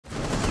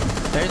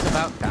There's a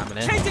Valk cam in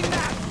here. Changing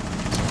that!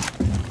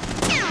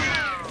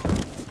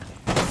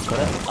 Got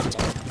it.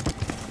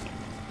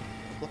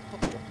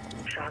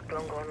 Shock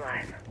drone going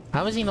live.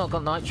 How has he not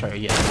got nitro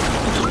yet?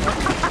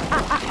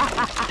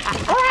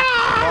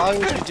 Why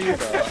would you do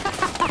that?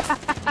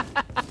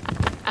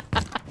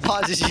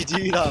 Why did you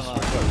do that, man?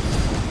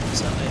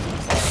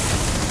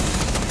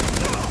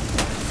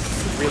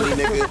 Really,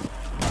 nigga?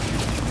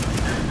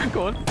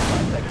 Go on. 5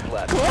 seconds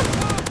left. Go on.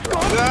 Go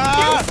on.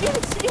 Ah! Yes.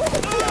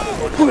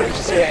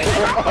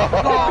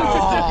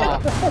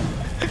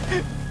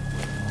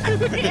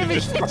 Look at him,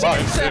 he's shitting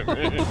himself.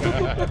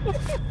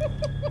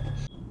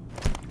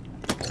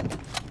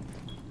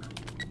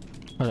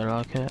 I don't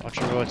like it. Watch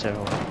your roads,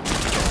 everyone.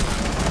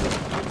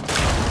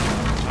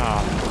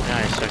 Oh,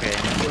 nice, okay.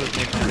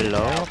 Put me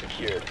below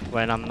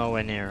when I'm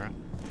nowhere near.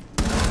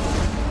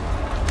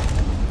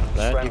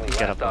 There, you Friendly can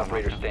get up last on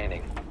operator that.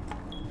 standing.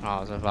 Oh,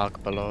 there's a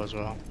Valk below as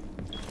well.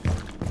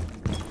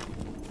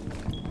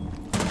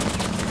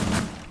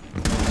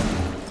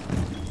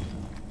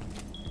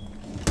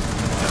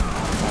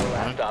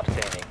 Last stop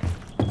standing.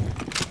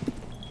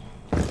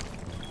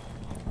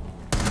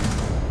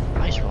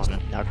 Nice one.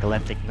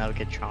 Narcoleptic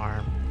Nugget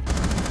Charm.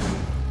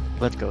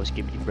 Let's go,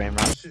 Skibbity Brain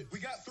Rot. We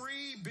got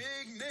 3 big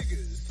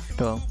niggas.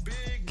 Go on.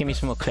 Give me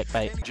some more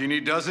clickbait. Genie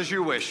does as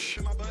you wish.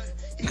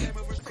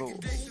 Cool.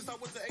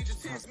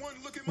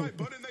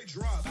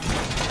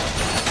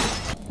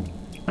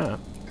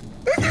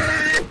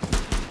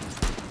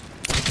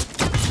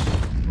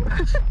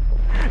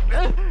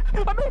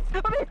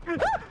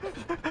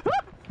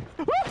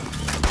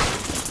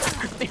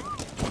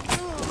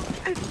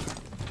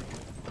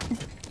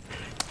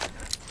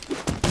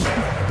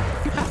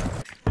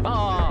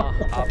 Oh.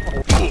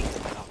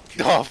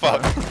 Oh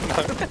fuck.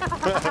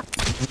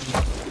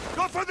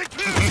 Go for the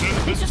kill!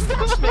 He just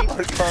flashed me!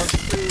 I can't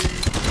see.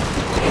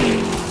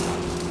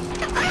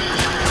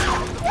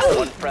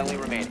 One friendly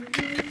remaining.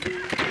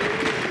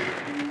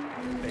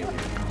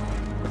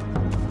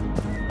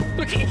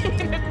 Look at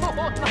him!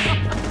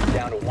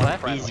 Down to one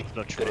friendly. Easy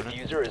clutch The runner.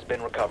 diffuser has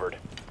been recovered.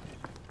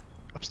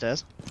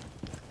 Upstairs.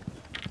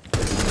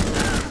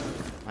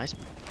 Nice.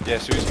 Yeah,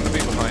 so he's gonna be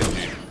behind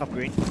you. Up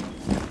green.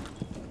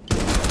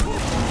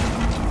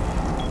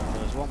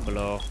 There's one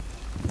below.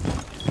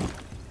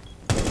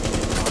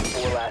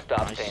 4 last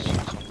stop Nice. standing.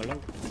 One below.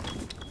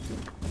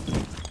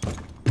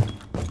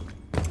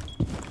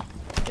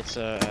 It's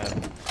a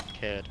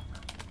kid.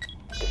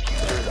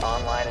 Diffuser is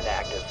online and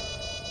active.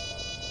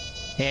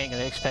 He ain't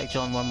gonna expect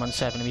John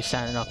 117 to be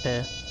standing up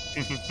here.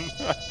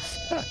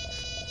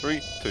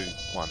 3, 2,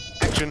 1.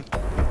 Action.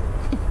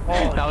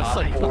 That was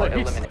so Op 4 close.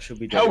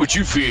 eliminated. How would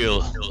you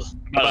feel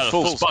about a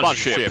full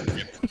sponsorship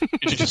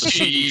into the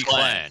CHEATS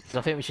clan?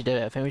 I think we should do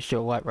it. I think we should do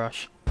a white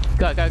rush.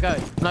 Go, go, go.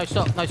 No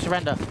stop, no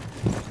surrender.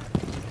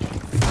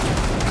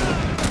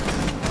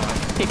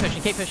 Keep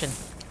pushing, keep pushing.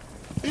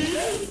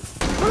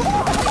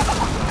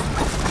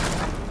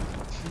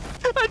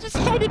 I just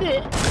headed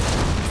it.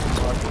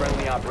 One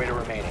friendly operator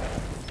remaining.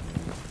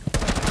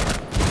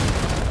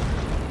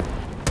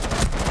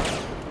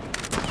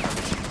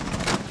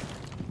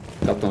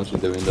 Jumped onto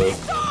the window.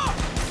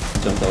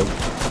 Jumped out.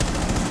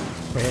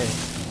 Really?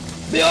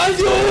 Behind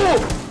you!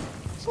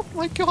 Oh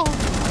my god!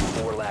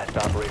 4 last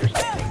operator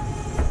standing.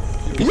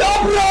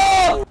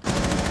 Yabra!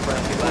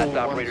 Friendly last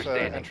operator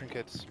standing. Entering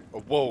kids. Oh,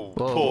 whoa.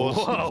 Whoa,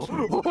 Pause.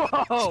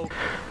 whoa,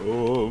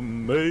 whoa.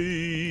 Amazing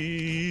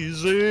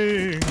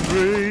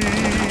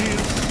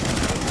grace.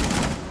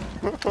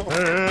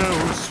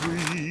 How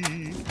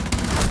sweet.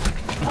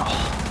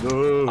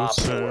 The Op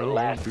 4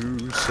 last. to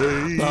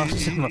say.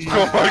 Last in my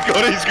Oh my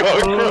god, he's got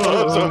a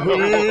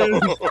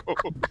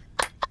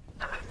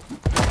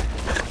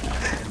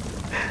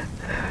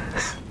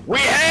We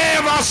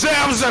have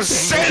ourselves a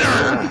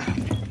sinner!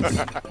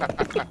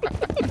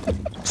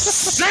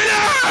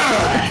 Sinner!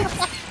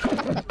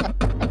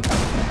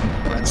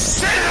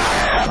 Sinner!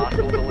 Hostiles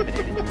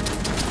eliminated.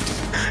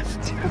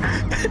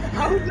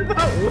 How did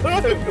that work,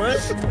 man?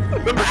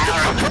 The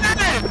power of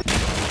prayer!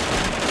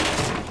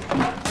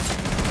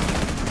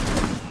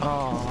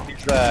 Oh.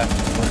 He's there.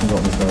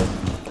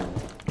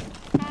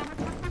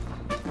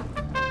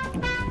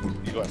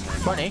 You got him.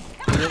 Funny.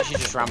 He literally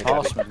just ran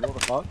past me. What the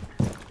fuck?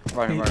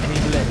 Right, right.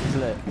 He's lit, he's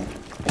lit.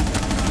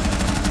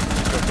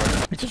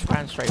 He just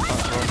ran straight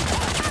past us.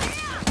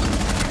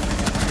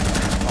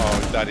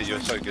 Oh, Daddy, you're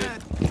so good.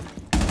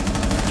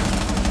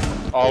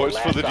 Oh, it's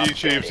for the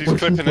YouTubes. He's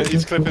clipping it.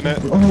 He's clipping it.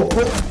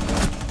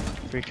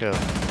 Free kill.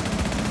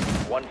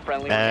 One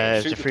friendly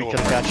It's Shoot a the free door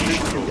kill frame. catch. Shoot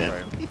the door Yeah.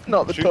 frame.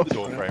 Not the Shoot top. the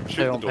door frame.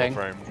 Shoot the door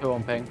frame. 2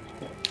 on ping.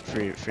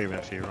 Free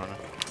minute for you, runner.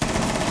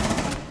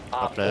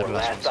 Op there, 4 last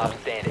last one, stop sir.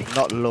 standing.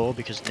 Not low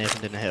because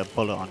Nathan didn't hit a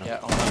bullet on him. Yeah,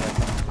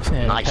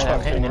 Nice I'm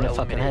one. hitting him in the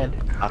fucking head.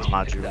 That's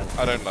my duel.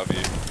 I don't love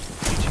you.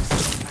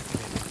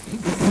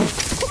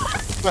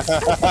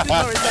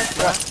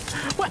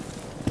 What?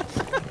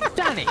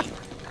 Danny!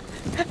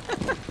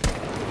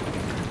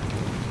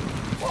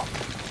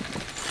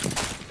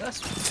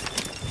 That's...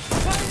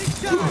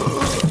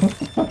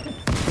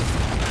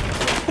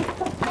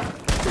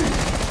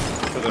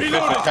 For the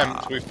 5th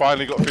attempt, we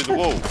finally got through the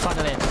wall.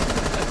 Funnel in.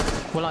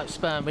 We're like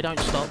sperm, we don't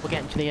stop, we're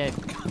getting to the egg.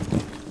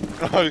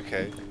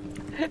 Okay.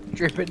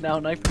 Dripping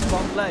down Nathan's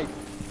one leg.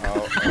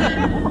 Oh.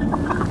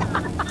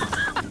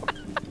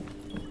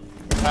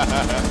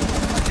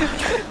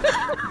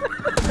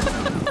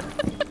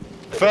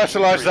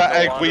 Fertilise that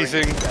egg,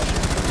 wheezing.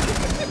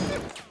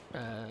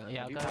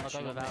 Yeah, I'll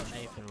go without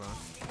Nathan, Ron.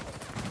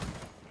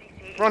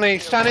 Ronnie,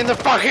 stand in the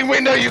fucking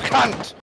window, you cunt!